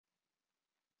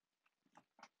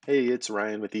Hey, it's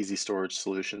Ryan with Easy Storage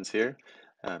Solutions here.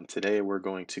 Today we're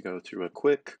going to go through a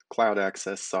quick cloud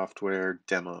access software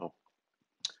demo.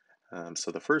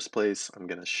 So the first place I'm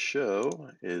going to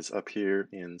show is up here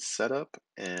in Setup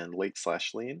and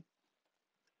Late/Lean.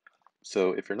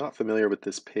 So if you're not familiar with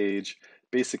this page,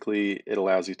 basically it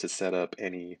allows you to set up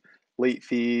any late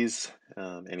fees,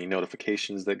 any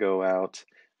notifications that go out,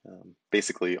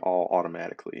 basically all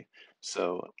automatically.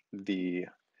 So the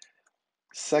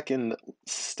second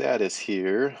status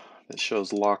here that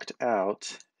shows locked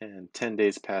out and 10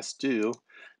 days past due,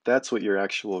 that's what your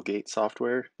actual gate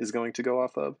software is going to go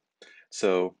off of.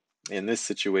 So in this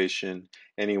situation,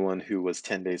 anyone who was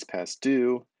 10 days past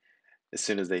due, as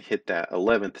soon as they hit that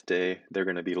 11th day, they're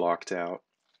going to be locked out.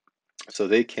 So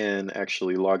they can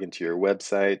actually log into your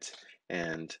website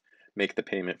and make the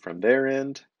payment from their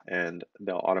end, and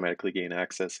they'll automatically gain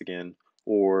access again,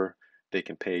 or they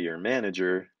can pay your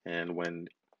manager, and when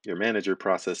your manager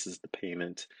processes the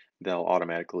payment, they'll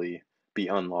automatically be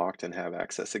unlocked and have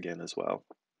access again as well.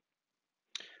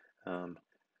 Um,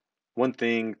 One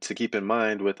thing to keep in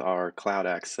mind with our cloud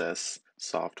access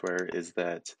software is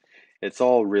that it's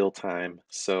all real time.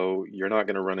 So you're not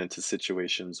going to run into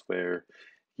situations where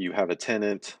you have a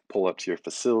tenant pull up to your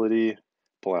facility,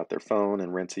 pull out their phone,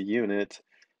 and rent a unit,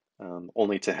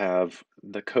 only to have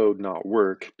the code not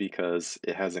work because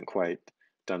it hasn't quite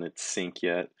done its sync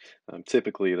yet.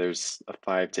 Typically, there's a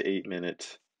 5 to 8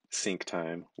 minute sync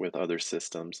time with other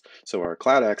systems. So our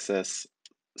cloud access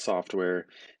software,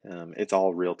 it's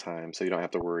all real time, so you don't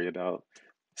have to worry about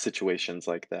situations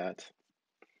like that.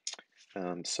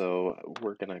 So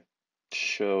we're gonna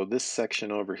show this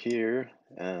section over here.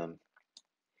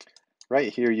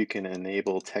 Right here, you can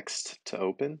enable text to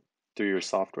open through your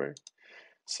software.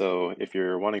 So if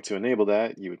you're wanting to enable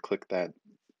that, you would click that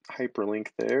hyperlink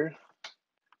there,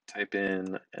 type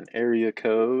in an area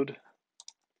code,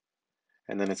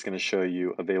 and then it's going to show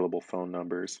you available phone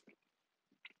numbers.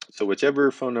 So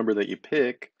whichever phone number that you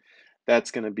pick,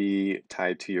 that's going to be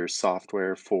tied to your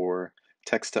software for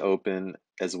text to open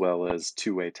as well as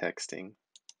two-way texting.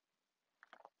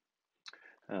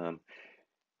 Um,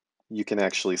 you can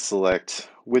actually select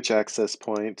which access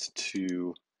point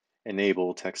to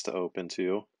enable text to open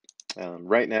to.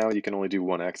 Right now, you can only do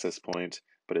one access point,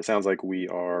 but it sounds like we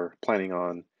are planning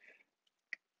on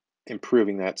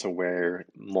improving that to where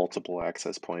multiple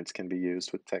access points can be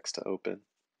used with text to open.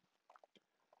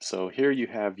 So here you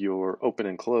have your open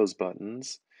and close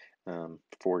buttons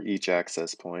for each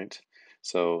access point.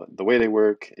 So the way they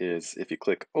work is if you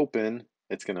click open,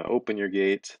 it's going to open your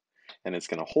gate and it's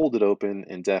going to hold it open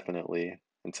indefinitely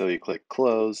until you click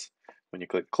close. When you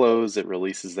click close, it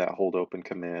releases that hold open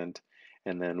command.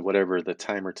 And then whatever the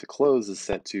timer to close is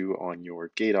set to on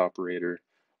your gate operator,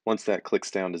 once that clicks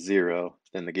down to 0,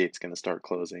 then the gate's going to start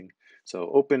closing.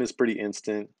 So open is pretty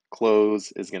instant.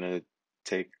 Close is going to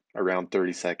take around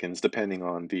 30 seconds, depending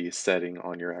on the setting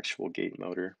on your actual gate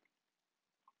motor.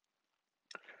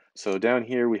 So down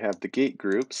here we have the gate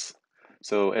groups.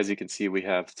 So as you can see, we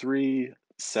have 3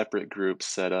 separate groups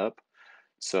set up.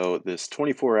 So this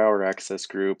 24-hour access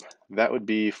group, that would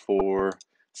be for,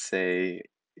 say,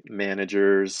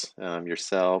 managers,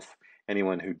 yourself,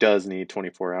 anyone who does need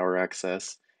 24-hour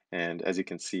access. And as you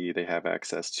can see, they have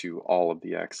access to all of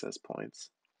the access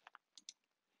points.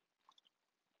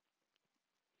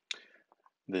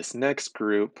 This next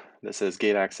group that says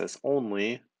gate access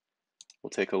only,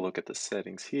 we'll take a look at the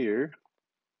settings here,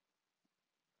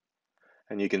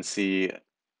 and you can see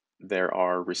there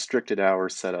are restricted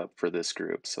hours set up for this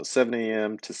group. So 7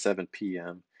 a.m. to 7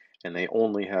 p.m., and they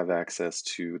only have access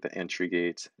to the entry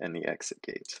gate and the exit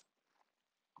gate.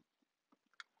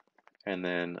 And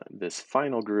then this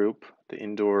final group, the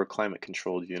indoor climate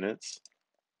controlled units,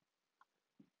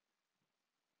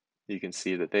 you can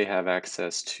see that they have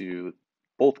access to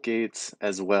both gates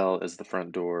as well as the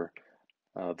front door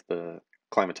of the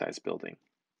climatized building.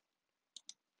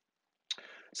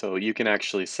 So you can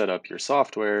actually set up your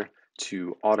software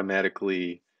to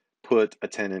automatically put a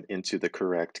tenant into the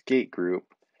correct gate group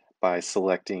by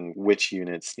selecting which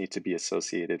units need to be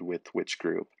associated with which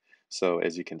group. So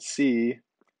as you can see,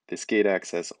 this gate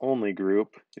access only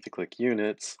group, if you click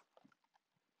units,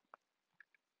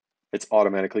 it's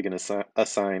automatically going to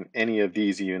assign any of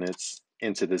these units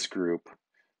into this group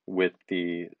with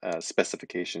the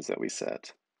specifications that we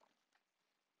set.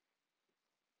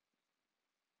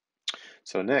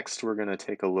 So next, we're going to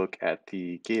take a look at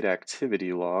the gate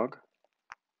activity log.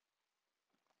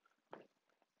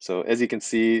 So as you can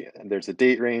see, there's a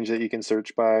date range that you can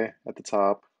search by at the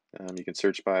top. You can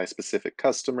search by specific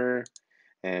customer,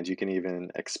 and you can even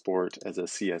export as a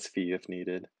CSV if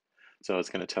needed. So it's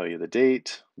going to tell you the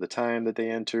date, the time that they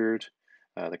entered,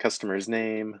 the customer's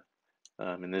name.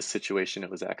 In this situation,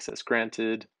 it was access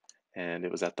granted, and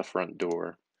it was at the front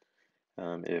door.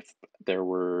 If there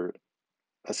were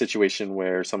a situation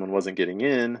where someone wasn't getting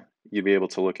in, you'd be able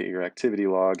to look at your activity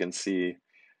log and see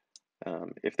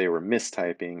if they were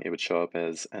mistyping, it would show up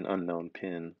as an unknown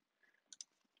PIN.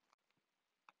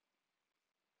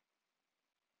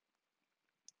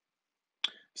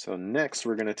 So next,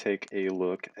 we're going to take a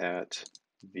look at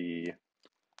the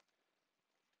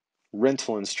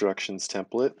rental instructions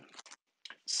template.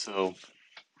 So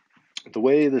the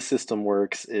way the system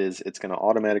works is it's going to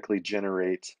automatically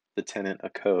generate the tenant a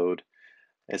code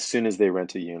as soon as they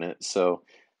rent a unit. So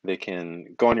they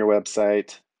can go on your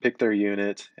website, pick their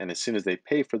unit, and as soon as they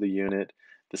pay for the unit,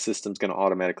 the system's going to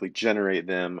automatically generate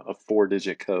them a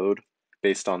 4-digit code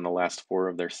based on the last 4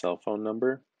 of their cell phone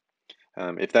number.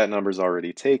 If that number is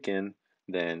already taken,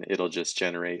 then it'll just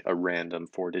generate a random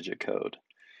 4-digit code.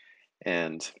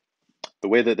 And the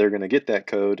way that they're going to get that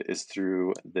code is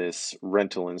through this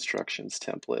rental instructions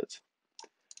template.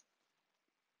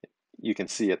 You can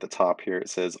see at the top here it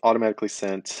says automatically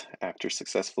sent after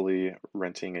successfully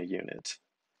renting a unit.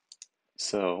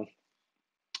 So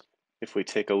if we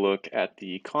take a look at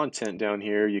the content down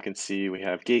here, you can see we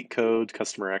have gate code,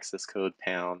 customer access code,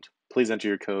 pound. Please enter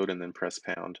your code and then press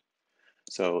pound.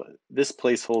 So this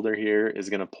placeholder here is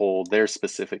going to pull their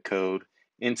specific code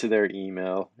into their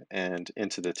email and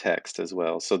into the text as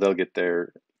well. So they'll get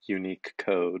their unique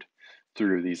code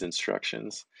through these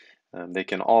instructions. They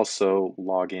can also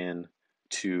log in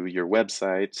to your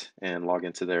website and log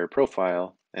into their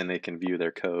profile, and they can view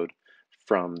their code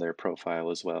from their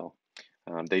profile as well.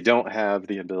 They don't have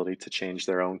the ability to change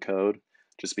their own code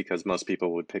just because most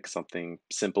people would pick something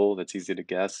simple that's easy to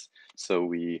guess. So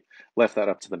we left that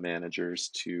up to the managers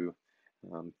to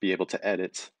be able to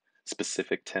edit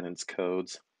specific tenants'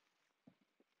 codes.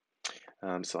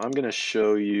 So I'm going to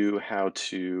show you how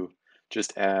to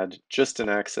just add just an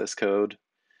access code.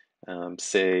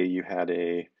 Say you had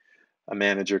a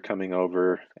manager coming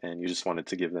over and you just wanted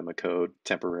to give them a code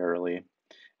temporarily.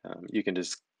 You can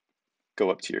just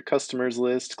go up to your customers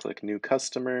list, click new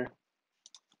customer.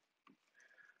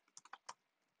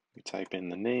 We type in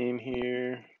the name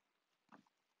here.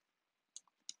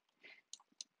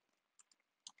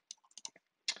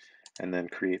 And then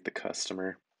create the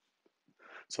customer.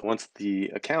 So once the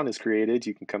account is created,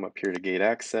 you can come up here to gate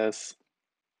access.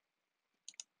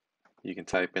 You can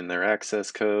type in their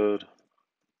access code,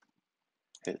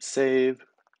 hit save.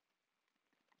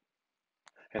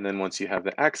 And then once you have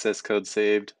the access code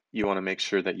saved, you want to make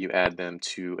sure that you add them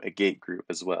to a gate group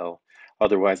as well.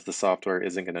 Otherwise, the software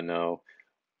isn't going to know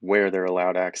where they're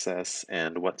allowed access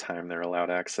and what time they're allowed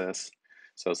access.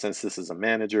 So since this is a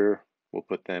manager, we'll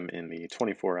put them in the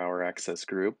 24-hour access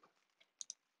group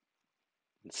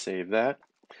and save that.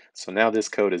 So now this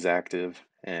code is active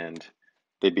and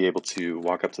they'd be able to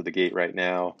walk up to the gate right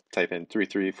now, type in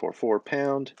 3344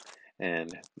 pound,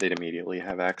 and they'd immediately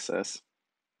have access.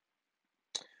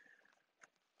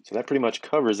 So that pretty much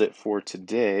covers it for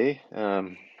today.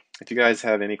 If you guys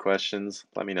have any questions,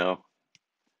 let me know.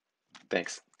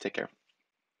 Thanks. Take care.